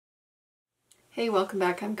Hey, welcome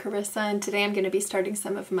back. I'm Carissa, and today I'm going to be starting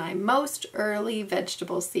some of my most early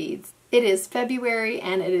vegetable seeds. It is February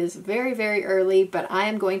and it is very, very early, but I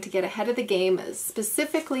am going to get ahead of the game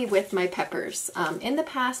specifically with my peppers. In the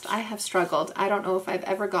past, I have struggled. I don't know if I've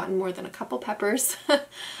ever gotten more than a couple peppers,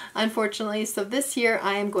 unfortunately. So this year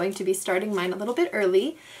I am going to be starting mine a little bit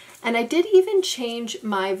early, and I did even change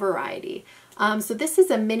my variety. So this is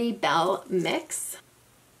a mini bell mix.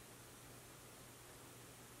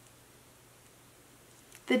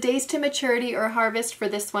 The days to maturity or harvest for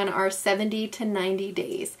this one are 70 to 90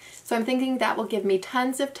 days. So I'm thinking that will give me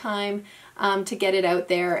tons of time to get it out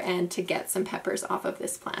there and to get some peppers off of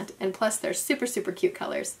this plant. And plus they're super, super cute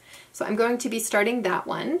colors. So I'm going to be starting that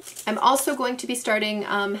one. I'm also going to be starting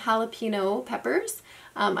jalapeno peppers.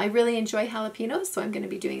 I really enjoy jalapenos, so I'm going to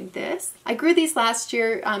be doing this. I grew these last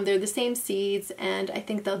year. They're the same seeds, and I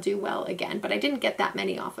think they'll do well again, but I didn't get that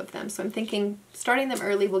many off of them, so I'm thinking starting them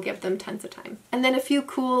early will give them tons of time. And then a few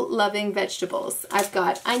cool loving vegetables. I've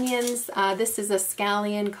got onions. This is a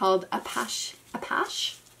scallion called apache.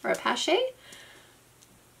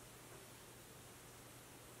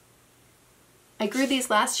 I grew these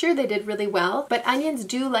last year, they did really well, but onions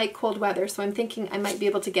do like cold weather, so I'm thinking I might be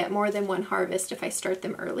able to get more than one harvest if I start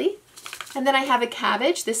them early. And then I have a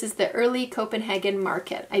cabbage. This is the early Copenhagen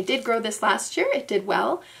market. I did grow this last year, it did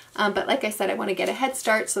well, but like I said, I want to get a head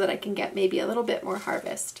start so that I can get maybe a little bit more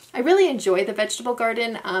harvest. I really enjoy the vegetable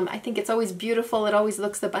garden. I think it's always beautiful, it always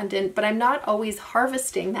looks abundant, but I'm not always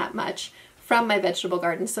harvesting that much from my vegetable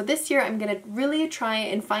garden. So this year I'm going to really try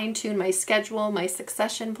and fine-tune my schedule, my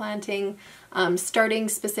succession planting, starting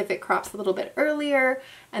specific crops a little bit earlier,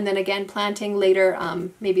 and then again planting later,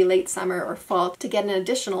 maybe late summer or fall to get an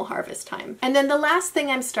additional harvest time. And then the last thing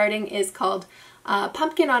I'm starting is called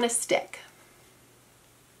pumpkin on a stick.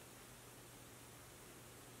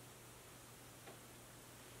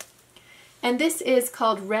 And this is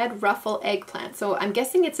called red ruffle eggplant. So I'm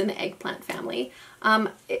guessing it's in the eggplant family.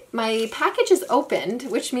 My package is opened,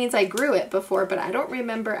 which means I grew it before, but I don't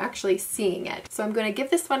remember actually seeing it. So I'm going to give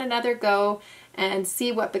this one another go and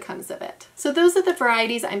see what becomes of it. So those are the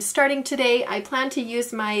varieties I'm starting today. I plan to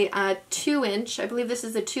use my 2-inch, I believe this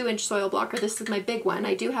is a 2-inch soil blocker. This is my big one.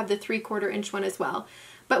 I do have the 3/4-inch one as well.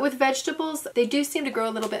 But with vegetables, they do seem to grow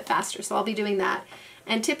a little bit faster, so I'll be doing that.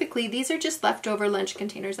 And typically these are just leftover lunch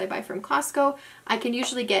containers I buy from Costco. I can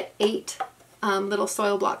usually get 8 little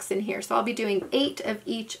soil blocks in here. So I'll be doing 8 of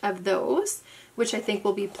each of those, which I think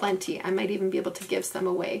will be plenty. I might even be able to give some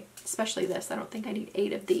away, especially this. I don't think I need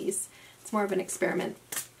 8 of these. It's more of an experiment.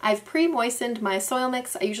 I've pre-moistened my soil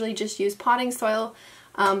mix. I usually just use potting soil.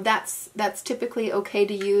 That's typically okay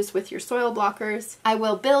to use with your soil blockers. I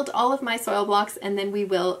will build all of my soil blocks and then we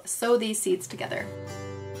will sow these seeds together.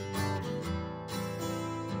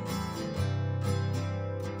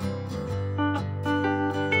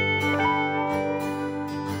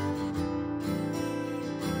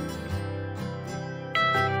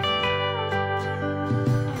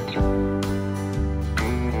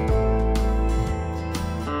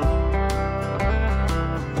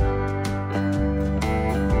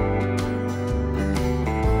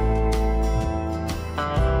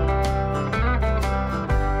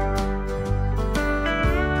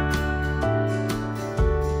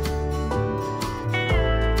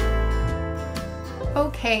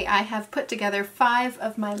 Okay, I have put together 5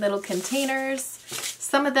 of my little containers.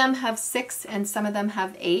 Some of them have 6 and some of them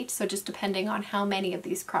have 8, so just depending on how many of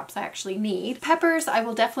these crops I actually need. Peppers I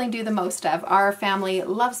will definitely do the most of. Our family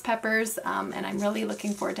loves peppers, and I'm really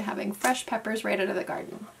looking forward to having fresh peppers right out of the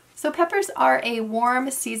garden. So peppers are a warm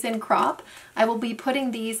season crop. I will be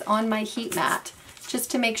putting these on my heat mat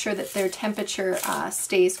just to make sure that their temperature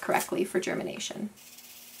stays correctly for germination.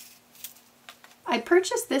 I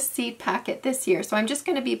purchased this seed packet this year, so I'm just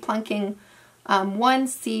going to be plunking 1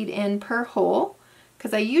 seed in per hole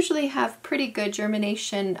because I usually have pretty good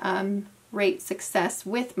germination rate success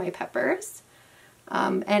with my peppers.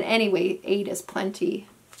 And anyway, 8 is plenty.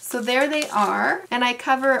 So there they are, and I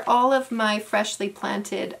cover all of my freshly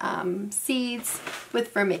planted seeds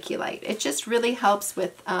with vermiculite. It just really helps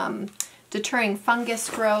with deterring fungus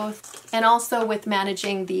growth and also with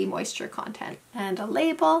managing the moisture content. And a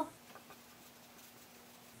label.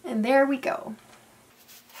 And there we go.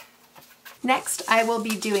 Next, I will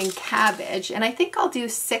be doing cabbage, and I think I'll do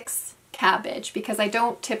 6 cabbage because I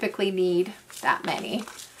don't typically need that many.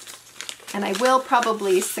 And I will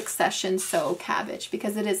probably succession sow cabbage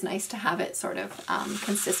because it is nice to have it sort of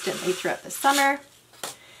consistently throughout the summer.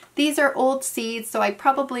 These are old seeds, so I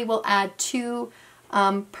probably will add 2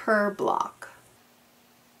 per block.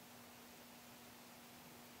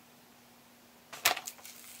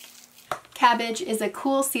 Cabbage is a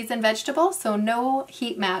cool season vegetable, so no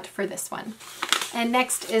heat mat for this one. And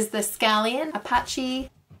next is the scallion, Apache.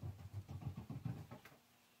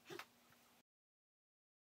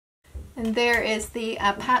 And there is the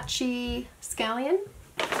Apache scallion.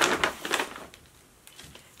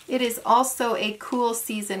 It is also a cool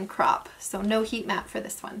season crop, so no heat mat for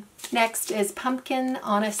this one. Next is pumpkin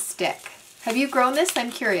on a stick. Have you grown this? I'm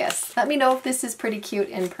curious. Let me know if this is pretty cute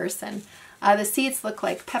in person. The seeds look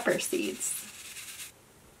like pepper seeds.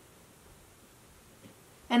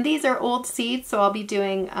 And these are old seeds, so I'll be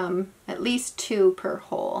doing at least 2 per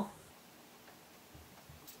hole.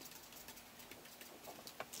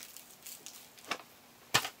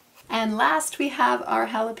 And last we have our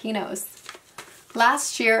jalapenos.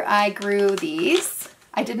 Last year I grew these.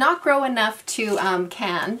 I did not grow enough to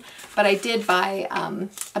can, but I did buy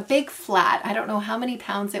a big flat. I don't know how many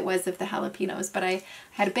pounds it was of the jalapenos, but I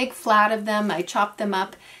had a big flat of them. I chopped them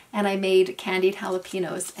up and I made candied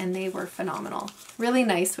jalapenos and they were phenomenal. Really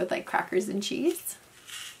nice with like crackers and cheese.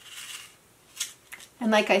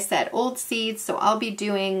 And like I said, old seeds, so I'll be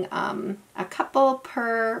doing a couple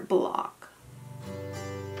per block.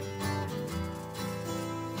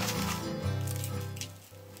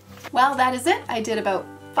 Well, that is it. I did about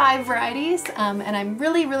 5 varieties and I'm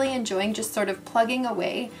really enjoying just sort of plugging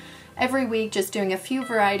away every week, just doing a few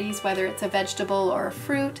varieties, whether it's a vegetable or a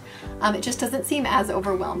fruit. It just doesn't seem as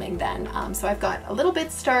overwhelming then. So I've got a little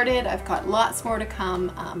bit started, I've got lots more to come.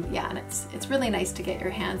 Yeah, and it's really nice to get your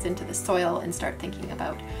hands into the soil and start thinking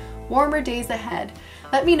about warmer days ahead.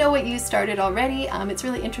 Let me know what you started already. It's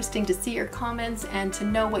really interesting to see your comments and to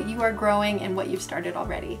know what you are growing and what you've started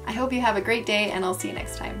already. I hope you have a great day and I'll see you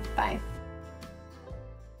next time. Bye.